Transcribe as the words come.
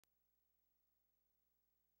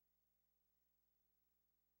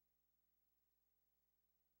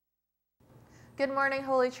Good morning,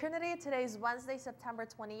 Holy Trinity. Today is Wednesday, September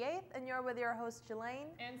 28th, and you're with your host, Jelaine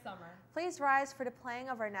and Summer. Please rise for the playing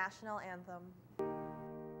of our national anthem.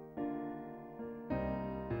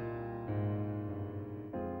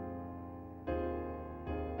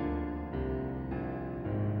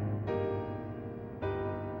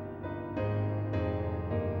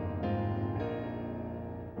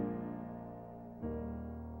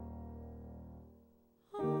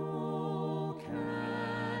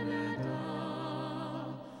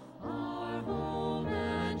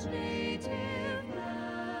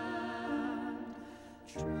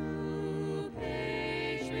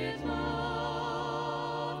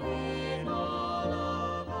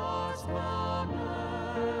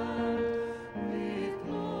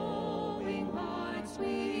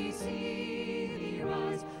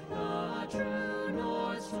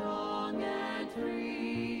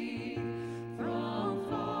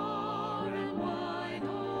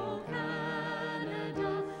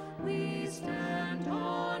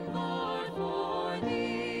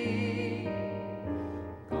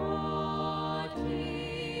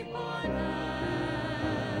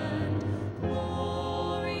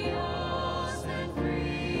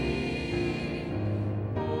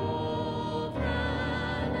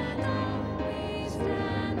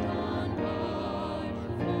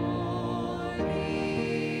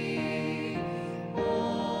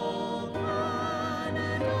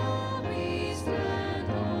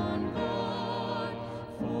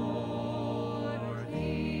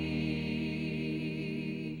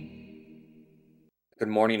 Good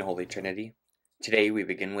morning, Holy Trinity. Today we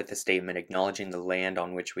begin with a statement acknowledging the land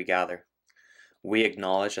on which we gather. We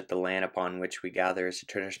acknowledge that the land upon which we gather is the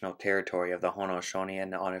traditional territory of the Haudenosaunee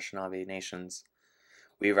and Anishinaabe nations.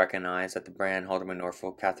 We recognize that the Brant Haldimand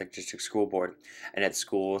Norfolk Catholic District School Board and its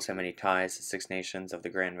schools have many ties to Six Nations of the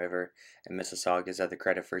Grand River and Mississaugas of the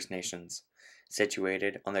Credit First Nations,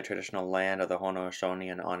 situated on the traditional land of the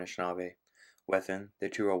Haudenosaunee and Anishinaabe, within the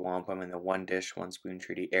Truro Wampum and the One Dish, One Spoon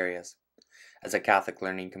Treaty areas. As a Catholic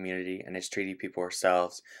learning community and as treaty people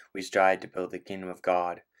ourselves, we strive to build the kingdom of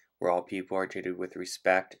God, where all people are treated with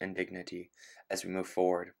respect and dignity as we move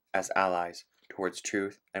forward as allies towards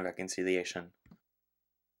truth and reconciliation.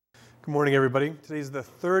 Good morning, everybody. Today is the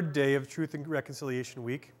third day of Truth and Reconciliation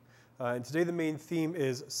Week, and today the main theme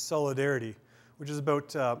is solidarity, which is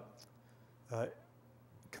about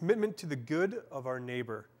commitment to the good of our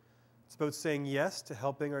neighbor. It's about saying yes to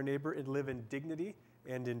helping our neighbor and live in dignity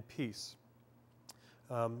and in peace.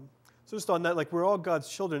 So just on that, we're all God's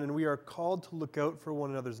children and we are called to look out for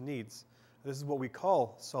one another's needs. This is what we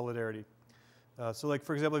call solidarity. So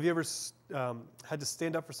for example, have you ever had to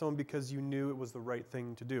stand up for someone because you knew it was the right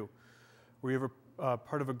thing to do? Were you ever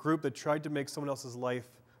part of a group that tried to make someone else's life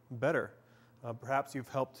better? Perhaps you've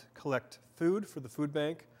helped collect food for the food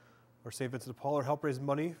bank or St. Vincent de Paul or help raise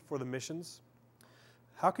money for the missions.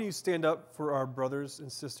 How can you stand up for our brothers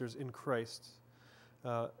and sisters in Christ?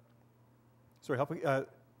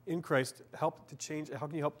 In Christ, how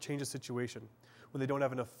can you help change a situation when they don't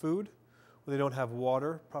have enough food, when they don't have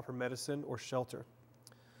water, proper medicine, or shelter,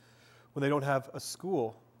 when they don't have a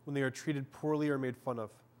school, when they are treated poorly or made fun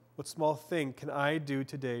of? What small thing can I do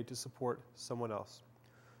today to support someone else?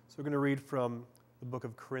 So we're going to read from the book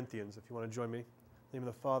of Corinthians, if you want to join me. In the name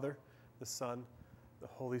of the Father, the Son, the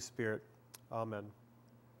Holy Spirit. Amen.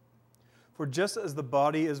 For just as the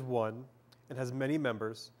body is one and has many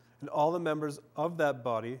members, and all the members of that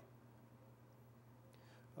body,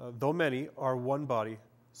 though many, are one body,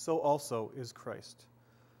 so also is Christ.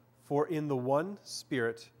 For in the one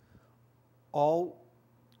Spirit all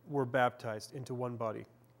were baptized into one body,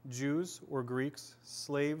 Jews or Greeks,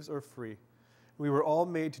 slaves or free. We were all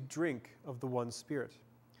made to drink of the one Spirit.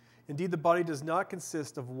 Indeed, the body does not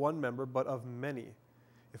consist of one member, but of many.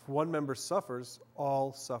 If one member suffers,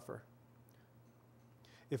 all suffer.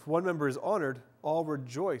 If one member is honored, all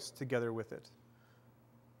rejoice together with it.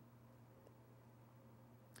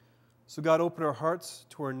 So God, open our hearts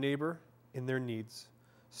to our neighbor in their needs.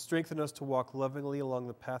 Strengthen us to walk lovingly along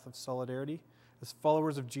the path of solidarity as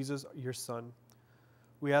followers of Jesus, your Son.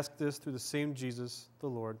 We ask this through the same Jesus, the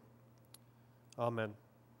Lord. Amen. In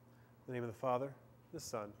the name of the Father, the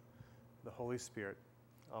Son, the Holy Spirit.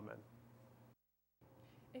 Amen.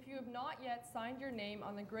 If you have not yet signed your name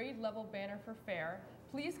on the grade level banner for FAIR,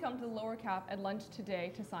 please come to the lower cap at lunch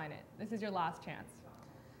today to sign it. This is your last chance.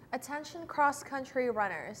 Attention cross-country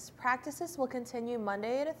runners. Practices will continue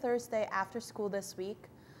Monday to Thursday after school this week.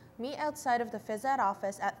 Meet outside of the phys ed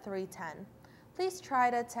office at 3:10. Please try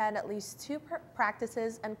to attend at least 2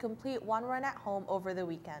 practices and complete 1 run at home over the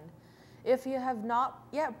weekend. If you have not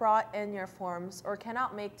yet brought in your forms or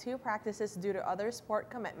cannot make 2 practices due to other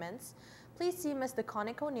sport commitments, please see Ms.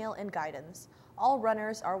 DeConnick O'Neill in guidance. All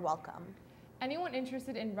runners are welcome. Anyone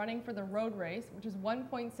interested in running for the road race, which is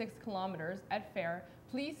 1.6 kilometers at Fair,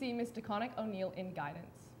 please see Ms. DeConnick O'Neill in guidance.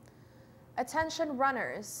 Attention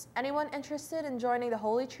runners, anyone interested in joining the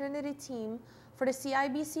Holy Trinity team for the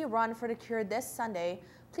CIBC Run for the Cure this Sunday,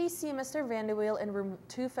 please see Mr. Vanderweel in room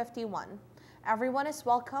 251. Everyone is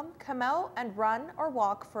welcome. Come out and run or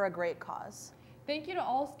walk for a great cause. Thank you to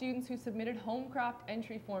all students who submitted Homecraft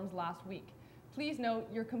entry forms last week. Please note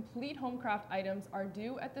your complete Homecraft items are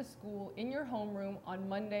due at the school in your homeroom on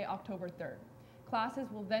Monday, October 3rd.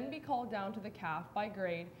 Classes will then be called down to the CAF by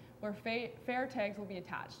grade where fair tags will be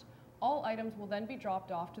attached. All items will then be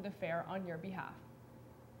dropped off to the fair on your behalf.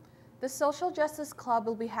 The Social Justice Club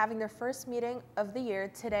will be having their first meeting of the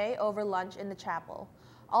year today over lunch in the chapel.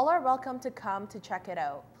 All are welcome to come to check it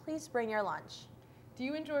out. Please bring your lunch. Do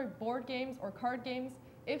you enjoy board games or card games?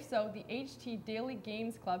 If so, the HT Daily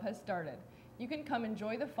Games Club has started. You can come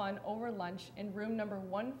enjoy the fun over lunch in room number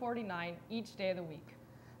 149 each day of the week.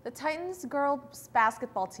 The Titans girls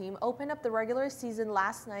basketball team opened up the regular season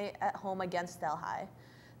last night at home against Delhi.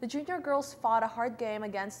 The junior girls fought a hard game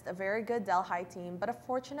against a very good Delhi team, but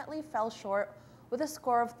unfortunately fell short with a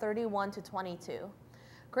score of 31-22.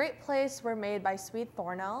 Great plays were made by Sweet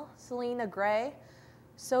Thornell, Selena Gray,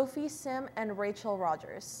 Sophie Sim, and Rachel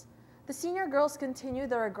Rogers. The senior girls continued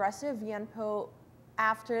their aggressive Yenpo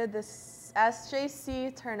after the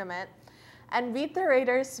SJC tournament and beat the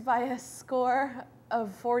Raiders by a score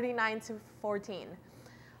of 49-14.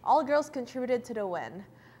 All girls contributed to the win,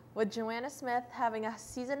 with Joanna Smith having a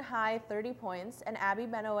season-high 30 points and Abby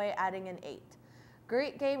Benoway adding an 8.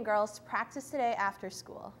 Great game, girls. Practice today after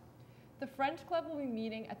school. The French Club will be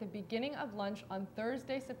meeting at the beginning of lunch on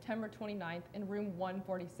Thursday, September 29th in room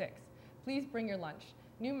 146. Please bring your lunch.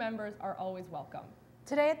 New members are always welcome.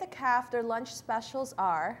 Today at the CAF, their lunch specials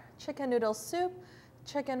are chicken noodle soup,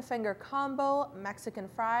 chicken finger combo, Mexican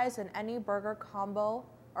fries, and any burger combo,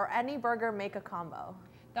 or any burger make a combo.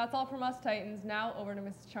 That's all from us, Titans. Now over to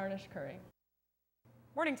Mrs. Charnish Curry.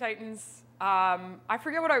 Morning, Titans. I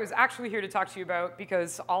forget what I was actually here to talk to you about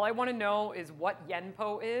because all I want to know is what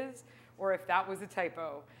Yenpo is or if that was a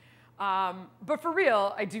typo. But for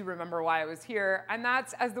real, I do remember why I was here, and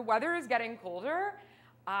that's as the weather is getting colder,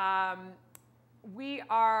 we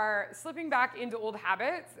are slipping back into old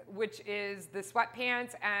habits, which is the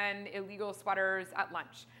sweatpants and illegal sweaters at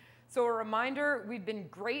lunch. So a reminder, we've been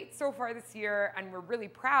great so far this year, and we're really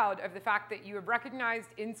proud of the fact that you have recognized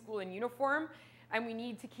in-school in uniform, and we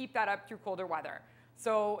need to keep that up through colder weather.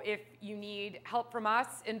 So if you need help from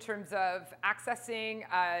us in terms of accessing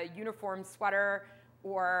a uniform sweater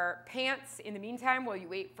or pants in the meantime while you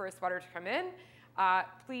wait for a sweater to come in,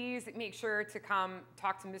 please make sure to come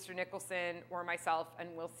talk to Mr. Nicholson or myself, and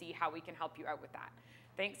we'll see how we can help you out with that.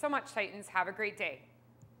 Thanks so much, Titans. Have a great day.